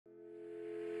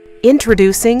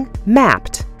Introducing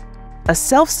Mapped, a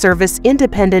self-service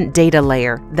independent data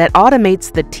layer that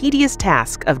automates the tedious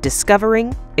task of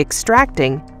discovering,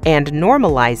 extracting, and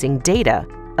normalizing data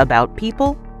about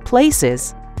people,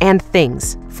 places, and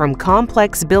things from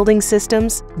complex building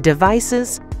systems,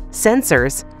 devices,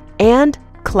 sensors, and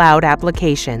cloud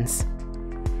applications.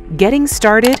 Getting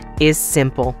started is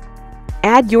simple.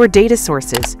 Add your data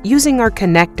sources using our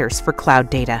connectors for cloud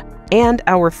data and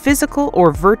our physical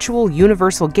or virtual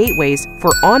universal gateways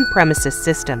for on-premises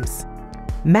systems.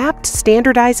 Mapped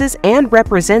standardizes and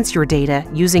represents your data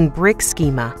using Brick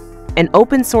Schema, an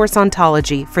open-source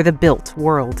ontology for the built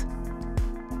world.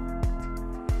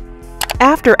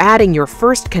 After adding your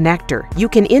first connector, you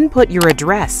can input your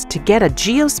address to get a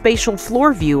geospatial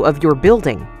floor view of your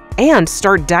building and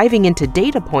start diving into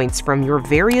data points from your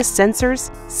various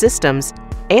sensors, systems,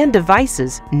 and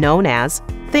devices known as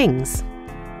things.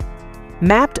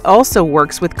 Mapped also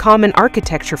works with common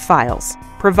architecture files,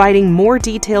 providing more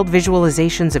detailed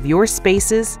visualizations of your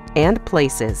spaces and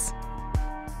places.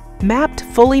 Mapped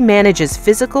fully manages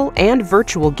physical and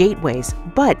virtual gateways,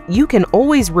 but you can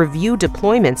always review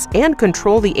deployments and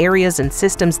control the areas and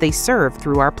systems they serve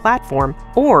through our platform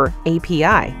or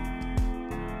API.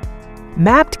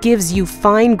 Mapped gives you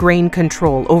fine-grained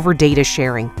control over data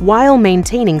sharing while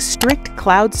maintaining strict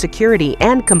cloud security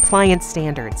and compliance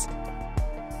standards.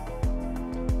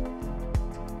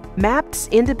 Mapped's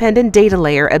independent data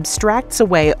layer abstracts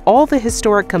away all the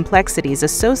historic complexities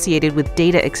associated with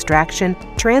data extraction,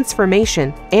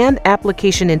 transformation, and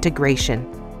application integration,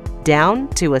 down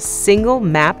to a single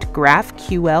mapped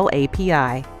GraphQL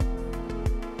API.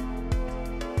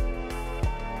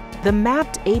 The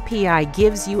Mapped API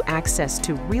gives you access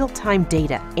to real-time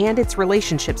data and its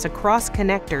relationships across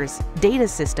connectors, data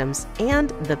systems,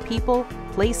 and the people,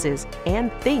 places,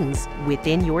 and things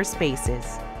within your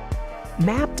spaces.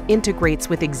 Mapped integrates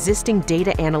with existing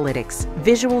data analytics,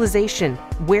 visualization,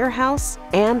 warehouse,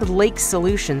 and lake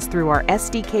solutions through our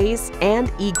SDKs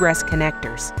and egress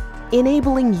connectors,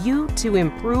 enabling you to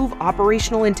improve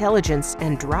operational intelligence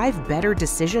and drive better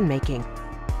decision-making.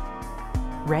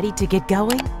 Ready to get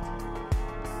going?